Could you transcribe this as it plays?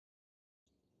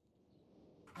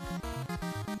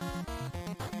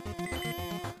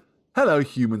Hello,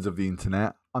 humans of the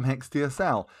internet. I'm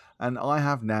HexTSL, and I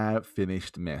have now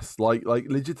finished Myst. Like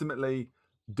legitimately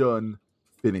done,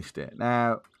 finished it.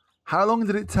 Now, how long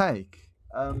did it take?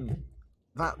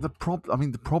 The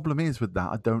problem is with that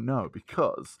I don't know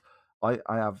because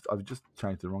I've just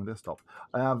changed the wrong desktop.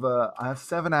 I have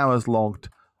 7 hours logged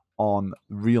on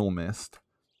realMyst.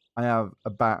 I have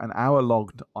about an hour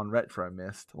logged on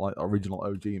retro.myst, like original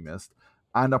OG Myst,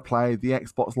 and I played the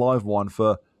Xbox Live one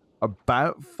for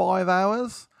about 5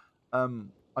 hours.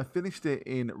 I finished it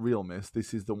in realMyst.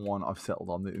 This is the one I've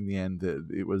settled on. In the end,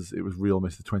 it was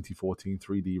realMyst, the 2014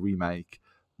 3D remake.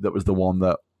 That was the one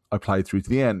that I played through to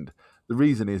the end. The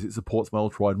reason is it supports my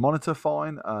ultra-wide monitor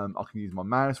fine. I can use my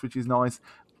mouse, which is nice,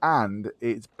 and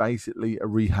it's basically a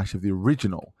rehash of the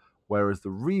original. Whereas the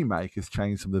remake has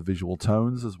changed some of the visual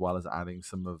tones as well as adding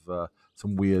some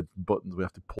weird buttons. We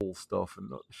have to pull stuff and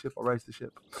look, the ship. I raised the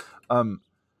ship.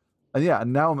 And yeah,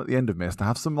 and now I'm at the end of Myst. I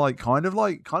have some kind of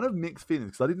mixed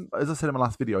feelings because I didn't, as I said in my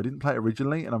last video, I didn't play it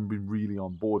originally, and I've been really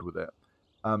on board with it.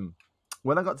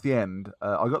 When I got to the end,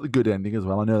 I got the good ending as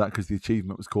well. I know that because the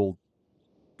achievement was called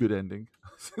good ending.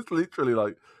 It's literally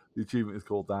like the achievement is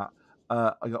called that.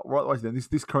 I got right away to the end.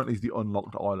 This currently is the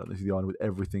unlocked island. This is the island with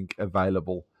everything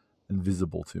available and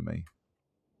visible to me.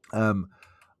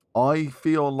 I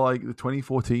feel like the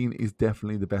 2014 is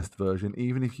definitely the best version,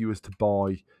 even if you was to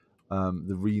buy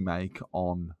the remake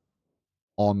on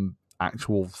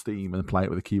actual Steam and play it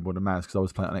with a keyboard and mouse, because I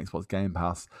was playing on Xbox Game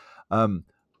Pass. I'm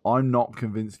not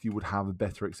convinced you would have a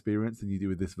better experience than you do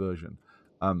with this version.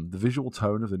 The visual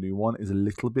tone of the new one is a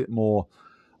little bit more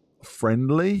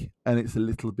friendly, and it's a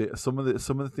little bit some of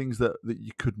the things that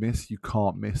you could miss, you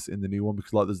can't miss in the new one,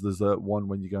 because like there's a one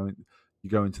when you go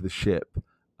into the ship,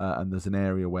 and there's an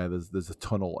area where there's a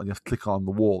tunnel and you have to click on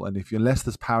the wall, and unless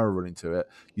there's power running to it,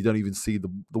 you don't even see the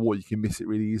wall. You can miss it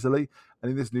really easily. And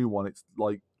in this new one, it's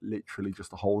like literally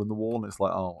just a hole in the wall, and it's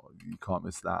like, oh, you can't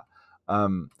miss that.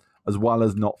 As well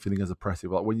as not feeling as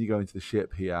oppressive. Like when you go into the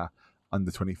ship here and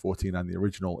the 2014 and the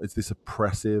original, it's this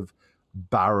oppressive,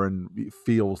 barren. It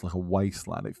feels like a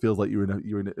wasteland. It feels like you're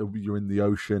in the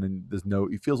ocean, and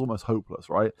it feels almost hopeless,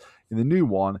 right? In the new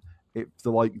one, it's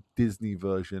the like Disney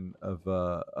version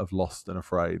of Lost and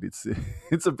Afraid. It's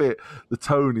a bit, the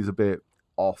tone is a bit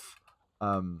off.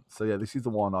 So yeah, this is the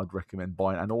one I'd recommend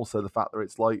buying, and also the fact that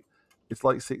it's like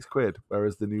 £6,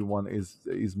 whereas the new one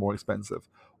is more expensive.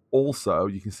 Also,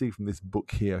 you can see from this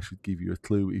book here, should give you a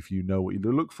clue if you know what you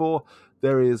look for.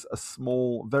 There is a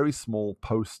very small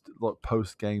post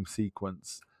game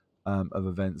sequence of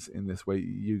events in this, where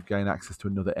you gain access to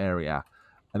another area,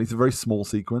 and it's a very small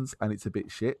sequence, and it's a bit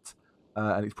shit,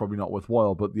 and it's probably not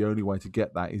worthwhile. But the only way to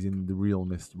get that is in the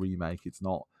realMyst remake. It's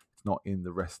not in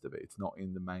the rest of it. It's not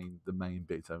in the main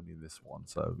bit. It's only in this one,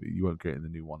 so you won't get it in the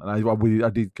new one. And I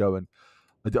did go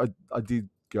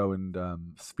and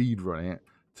speed run it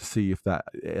to see if that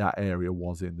area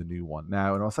was in the new one.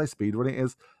 Now, and I'll say speed running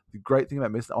is the great thing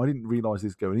about Myst. I didn't realize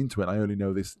this going into it. I only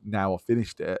know this now. I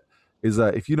finished it. Is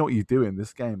that if you know what you're doing,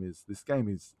 this game is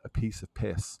a piece of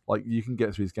piss. Like you can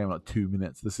get through this game in like 2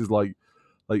 minutes. This is like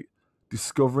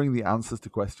discovering the answers to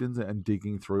questions and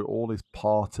digging through all is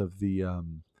part of the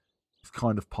it's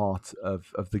kind of part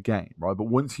of the game, right? But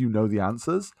once you know the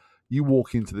answers, you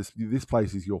walk into this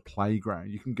place is your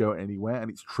playground. You can go anywhere, and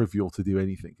it's trivial to do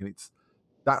anything, and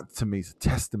that to me is a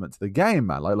testament to the game,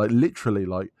 man. Like literally,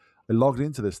 like I logged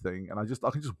into this thing, and I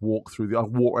can just walk around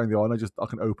the island. I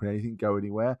can open anything, go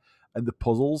anywhere, and the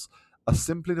puzzles are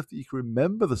simple enough that you can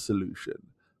remember the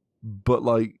solution, but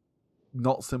like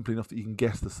not simple enough that you can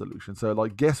guess the solution. So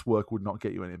like guesswork would not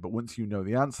get you anything, but once you know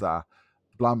the answer,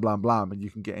 blam blam blam, and you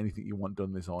can get anything you want done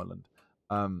on this island.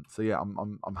 So yeah,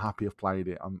 I'm happy I've played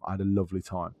it. I had a lovely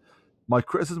time. My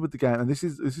criticism with the game, and this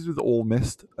is with all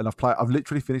Myst, and I've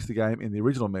literally finished the game in the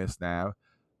original Myst now,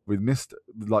 with Myst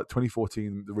like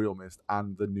 2014, the real Myst,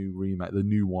 and the new remake, the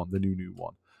new one.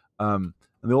 And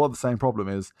they all have the same problem: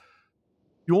 is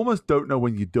you almost don't know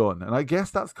when you're done, and I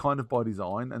guess that's kind of by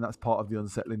design, and that's part of the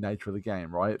unsettling nature of the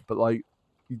game, right? But like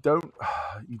you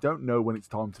don't know when it's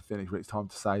time to finish, when it's time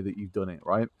to say that you've done it,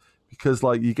 right? Because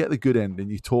like you get the good end,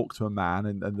 and you talk to a man,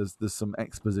 and there's some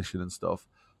exposition and stuff.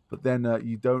 But then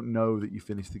you don't know that you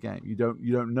finished the game. You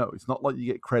don't know. It's not like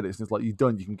you get credits and it's like you're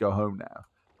done. You can go home now.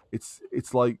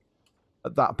 It's like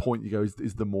at that point you go, is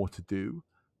there more to do?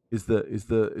 Is there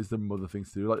other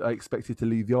things to do? Like I expected to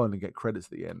leave the island and get credits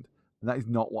at the end, and that is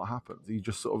not what happens. You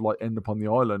just sort of like end up on the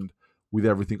island with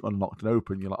everything unlocked and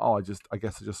open. You're like, oh, I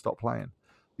guess I just stopped playing.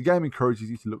 The game encourages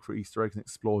you to look for Easter eggs and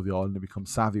explore the island and become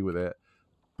savvy with it.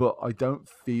 But I don't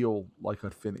feel like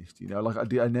I'd finished. Like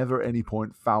I never at any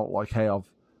point felt like, hey,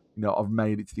 I've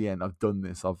made it to the end. I've done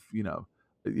this.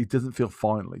 It doesn't feel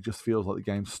final. It just feels like the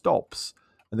game stops.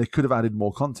 And they could have added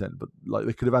more content, but like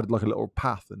they could have added like a little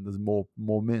path and there's more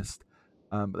Myst,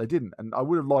 but they didn't. And I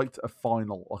would have liked a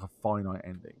final, like a finite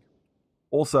ending.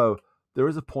 Also, there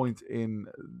is a point in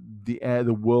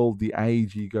the world, the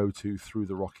age you go to through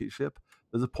the rocket ship.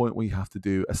 There's a point where you have to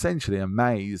do essentially a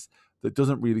maze that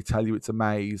doesn't really tell you it's a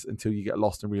maze until you get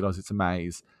lost and realize it's a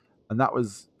maze, and that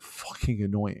was fucking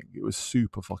annoying. It was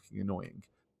super fucking annoying.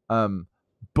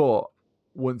 But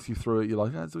once you through it, you're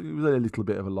like, it was a little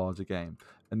bit of a larger game.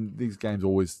 And these games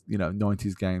always,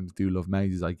 90s games do love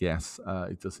mazes, I guess.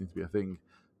 It does seem to be a thing.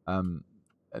 And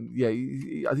yeah,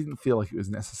 I didn't feel like it was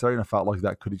necessary, and I felt like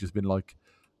that could have just been like,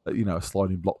 a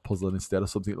sliding block puzzle instead, or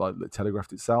something like that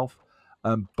telegraphed itself.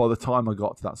 By the time I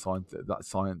got to that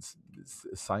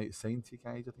scientific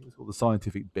age, I think it's called, the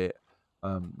scientific bit,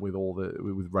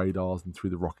 with radars and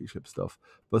through the rocket ship stuff.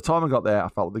 By the time I got there, I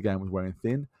felt like the game was wearing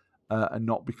thin, and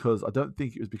not because, I don't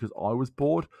think it was because I was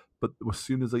bored, but as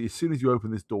soon as you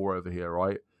open this door over here,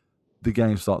 right, the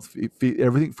game starts.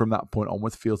 Everything from that point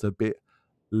onwards feels a bit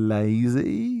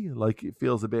lazy. Like, it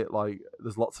feels a bit like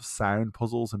there's lots of sound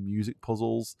puzzles and music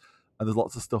puzzles, and there's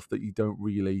lots of stuff that you don't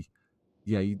really,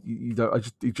 you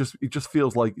don't. It just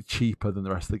feels like cheaper than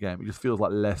the rest of the game. It just feels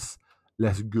like less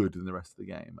good than the rest of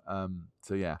the game.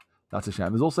 So yeah, that's a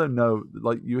shame. There's also no,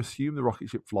 like, you assume the rocket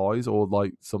ship flies or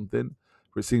like something,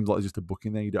 but it seems like it's just a book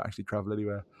in there. You don't actually travel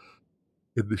anywhere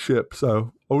in the ship.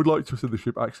 So I would like to have seen the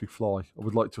ship actually fly. I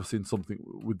would like to have seen something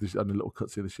with this and a little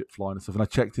cutscene of the ship flying and stuff. And I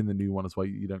checked in the new one as well.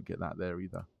 You don't get that there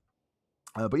either.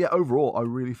 But yeah, overall, I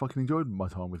really fucking enjoyed my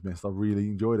time with Myst. I really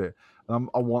enjoyed it, and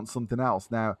I want something else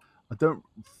now. I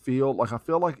feel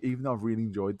like even though I've really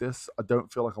enjoyed this, I don't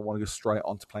feel like I want to go straight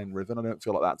on to playing Riven. I don't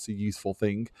feel like that's a useful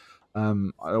thing. I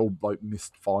don't like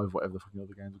Myst 5, whatever the fucking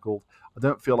other games are called. I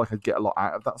don't feel like I'd get a lot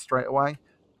out of that straight away,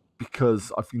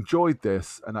 because I've enjoyed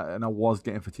this, and I was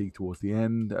getting fatigued towards the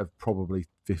end of probably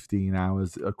 15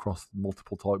 hours across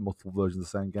multiple versions of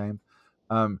the same game.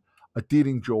 I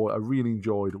really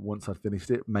enjoyed once I'd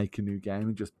finished it, make a new game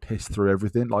and just piss through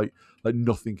everything. Like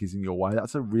nothing is in your way.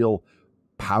 That's a real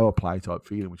power play type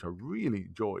feeling, which I really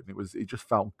enjoyed. And it just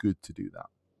felt good to do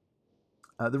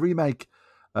that. The remake,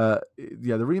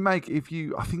 if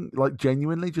you, I think, like,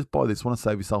 genuinely just buy this one and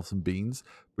save yourself some beans.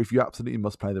 But if you absolutely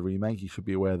must play the remake, you should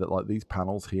be aware that, like, these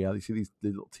panels here, you see these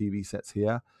little TV sets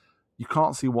here, you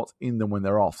can't see what's in them when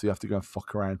they're off, so you have to go and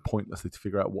fuck around pointlessly to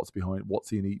figure out what's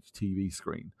in each TV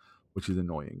screen, which is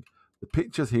annoying. The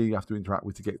pictures here you have to interact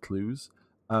with to get clues.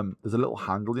 There's a little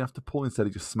handle you have to pull instead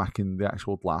of just smacking the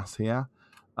actual glass here.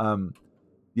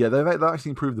 They've actually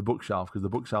improved the bookshelf, because the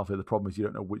bookshelf here, the problem is you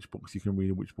don't know which books you can read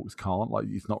and which books can't. Like,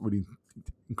 it's not really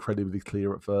incredibly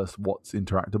clear at first what's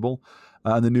interactable.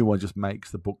 And the new one just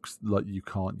makes the books, like, you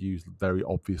can't use, very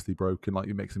obviously broken. Like,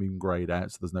 it makes them even grayed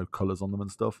out, so there's no colours on them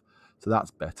and stuff. So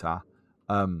that's better.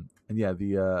 And yeah,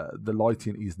 the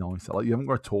lighting is nicer. Like, you haven't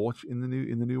got a torch in the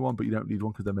new one, but you don't need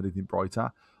one because they're made anything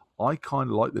brighter. I kind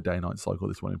of like the day-night cycle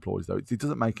this one employs, though. It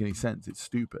doesn't make any sense. It's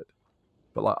stupid,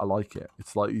 but like, I like it.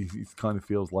 It's like, it kind of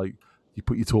feels like you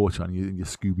put your torch on and you're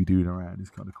Scooby-Dooing around. It's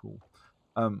kind of cool.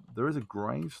 There is a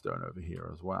gravestone over here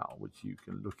as well, which you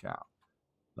can look at.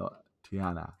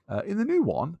 Tiana. In the new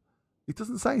one, it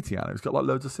doesn't say Tiana. It's got like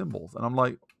loads of symbols, and I'm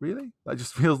like, really? That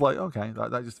just feels like, okay.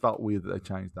 That just felt weird that they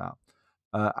changed that.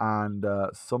 And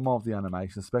some of the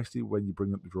animation, especially when you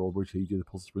bring up the drawbridge here, you do the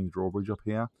puzzle to bring the drawbridge up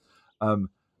here.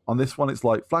 On this one, it's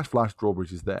like flash,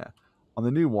 drawbridge is there. On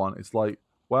the new one, it's like,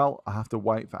 well, I have to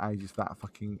wait for ages for that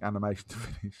fucking animation to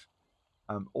finish.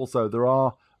 Also, there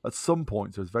are, at some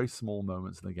points, there's very small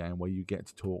moments in the game where you get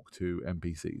to talk to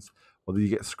NPCs, or you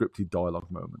get scripted dialogue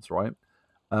moments, right?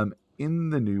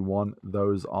 In the new one,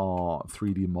 those are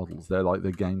 3D models. They're like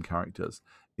the game characters.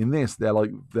 In this, they're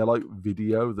like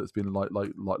video that's been like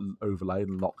overlaid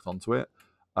and locked onto it.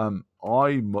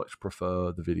 I much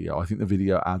prefer the video. I think the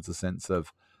video adds a sense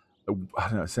of,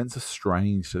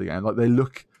 strange to the game. Like,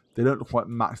 they don't quite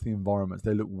match the environments.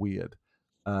 They look weird,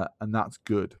 and that's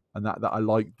good. And that I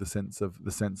like the sense of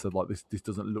like, this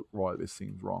doesn't look right. This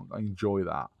seems wrong. I enjoy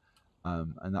that,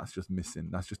 and that's just missing.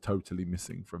 That's just totally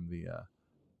missing from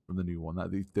the new one.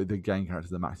 That the game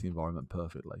characters, that match the environment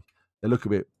perfectly. They look a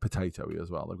bit potatoey as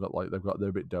well. They're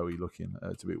a bit doughy looking.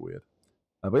 It's a bit weird.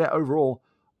 But yeah, overall,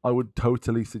 I would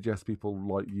totally suggest people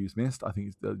like use Myst. I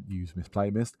think it's play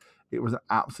Myst. It was an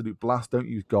absolute blast. Don't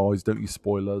use guides. Don't use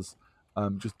spoilers.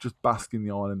 Just bask in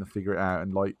the island and figure it out.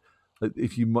 And like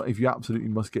if you absolutely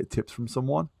must get tips from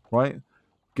someone, right?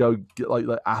 Go get like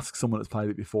ask someone that's played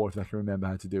it before if they can remember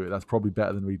how to do it. That's probably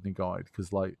better than reading a guide,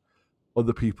 because like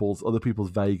other people's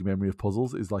vague memory of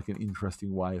puzzles is like an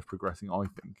interesting way of progressing, I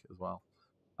think, as well.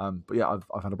 But yeah,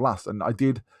 I've had a blast, and I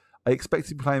expected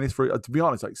to be playing this for. To be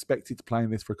honest, I expected to playing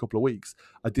this for a couple of weeks.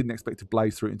 I didn't expect to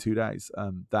blaze through it in 2 days.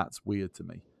 That's weird to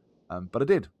me, but I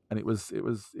did, and it was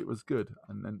good.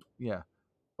 And yeah,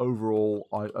 overall,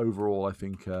 I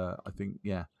think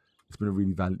yeah, it's been a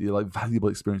really valuable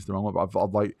experience. The wrong way, but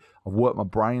I've worked my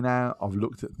brain out. I've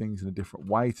looked at things in a different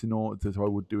way to I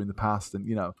would do in the past, and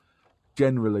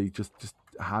generally just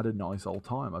had a nice old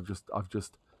time. I've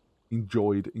just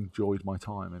enjoyed my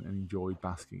time and enjoyed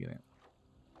basking in it.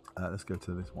 Let's go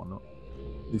to this one. Look.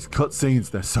 These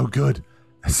cutscenes, they're so good.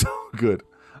 They're so good.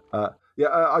 Yeah,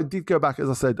 I did go back, as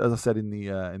I said in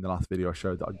the last video. I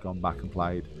showed that I'd gone back and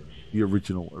played the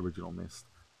original Myst,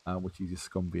 which uses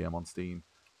ScumVM on Steam.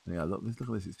 And yeah, look at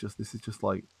this. This is just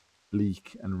like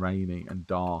bleak and rainy and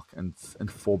dark and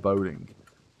foreboding,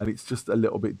 and it's just a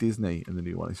little bit Disney in the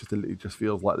new one. It just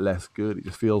feels like less good. It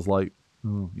just feels like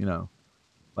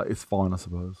like it's fine, I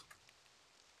suppose.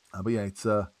 But yeah, it's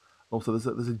also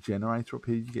there's a generator up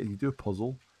here. You do a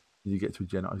puzzle, and you get to a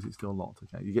generator. Is it still locked?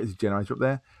 Okay, you get this generator up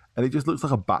there, and it just looks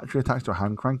like a battery attached to a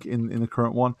hand crank in the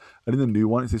current one, and in the new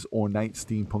one, it's this ornate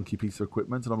steampunky piece of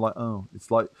equipment. And I'm like, oh, it's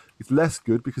less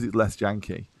good because it's less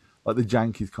janky. Like the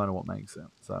janky is kind of what makes it.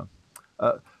 So,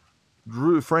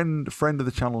 Drew, friend of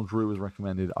the channel, Drew, has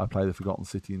recommended I play the Forgotten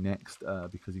City next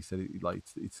because he said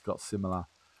it's got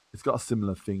a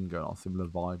similar thing going on, similar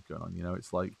vibe going on.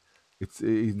 It's like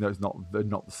even though it's not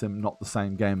the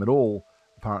same game at all.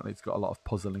 Apparently, it's got a lot of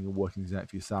puzzling and working things out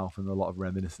for yourself, and a lot of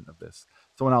reminiscent of this.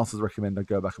 Someone else has recommended I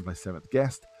go back and play Seventh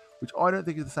Guest, which I don't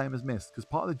think is the same as Myst, because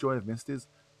part of the joy of Myst is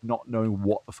not knowing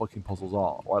what the fucking puzzles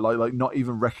are, right? Like not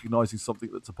even recognizing something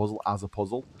that's a puzzle as a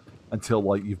puzzle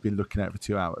until you've been looking at it for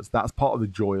 2 hours. That's part of the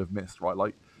joy of Myst, right?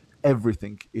 Like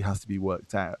everything, it has to be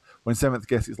worked out. When Seventh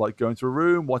Guest is like going to a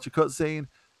room, watch a cutscene,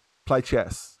 play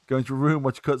chess, go into a room,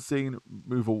 watch a cutscene,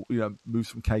 move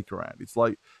some cake around. It's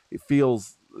like it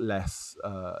feels less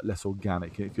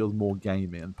organic, and it feels more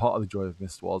gamey. And part of the joy of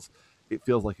Myst was it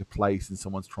feels like a place and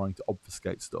someone's trying to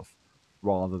obfuscate stuff,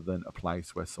 rather than a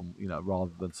place where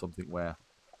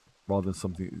rather than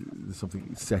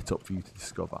something set up for you to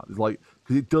discover. It's like,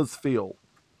 because it does feel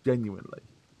genuinely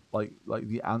like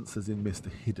the answers in Myst are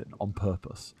hidden on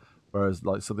purpose. Whereas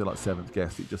like something like Seventh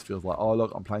Guest, it just feels like, oh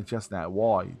look, I'm playing chess now.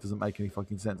 Why? It doesn't make any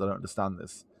fucking sense. I don't understand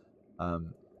this.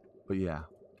 But yeah,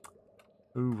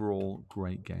 overall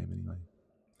great game anyway.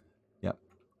 Yep.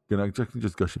 I can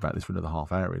just gush about this for another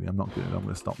half hour. Really, I'm not good. I'm going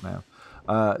to stop now.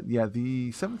 Yeah,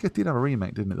 the Seventh Guest did have a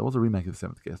remake, didn't it? There was a remake of the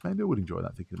Seventh Guest. Maybe I would enjoy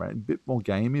that, thinking about it. A bit more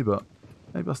gamey, but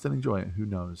maybe I'll still enjoy it. Who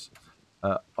knows?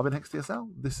 I've been HexDSL.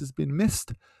 This has been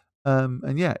Myst.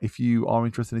 And yeah, if you are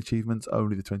interested in achievements,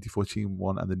 only the 2014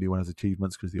 one and the new one has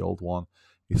achievements, because the old one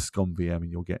is ScumVM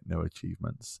and you'll get no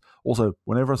achievements. Also,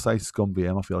 whenever I say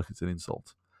ScumVM, I feel like it's an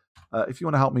insult. If you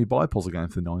want to help me buy puzzle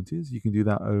games for the 90s, you can do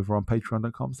that over on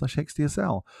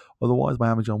patreon.com/HexDSL. Otherwise, my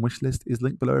Amazon wish list is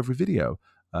linked below every video.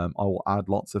 I will add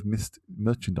lots of Myst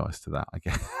merchandise to that, I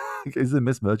guess. Is there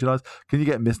Myst merchandise? Can you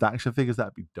get Myst action figures?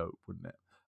 That'd be dope, wouldn't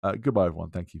it? Goodbye, everyone.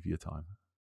 Thank you for your time.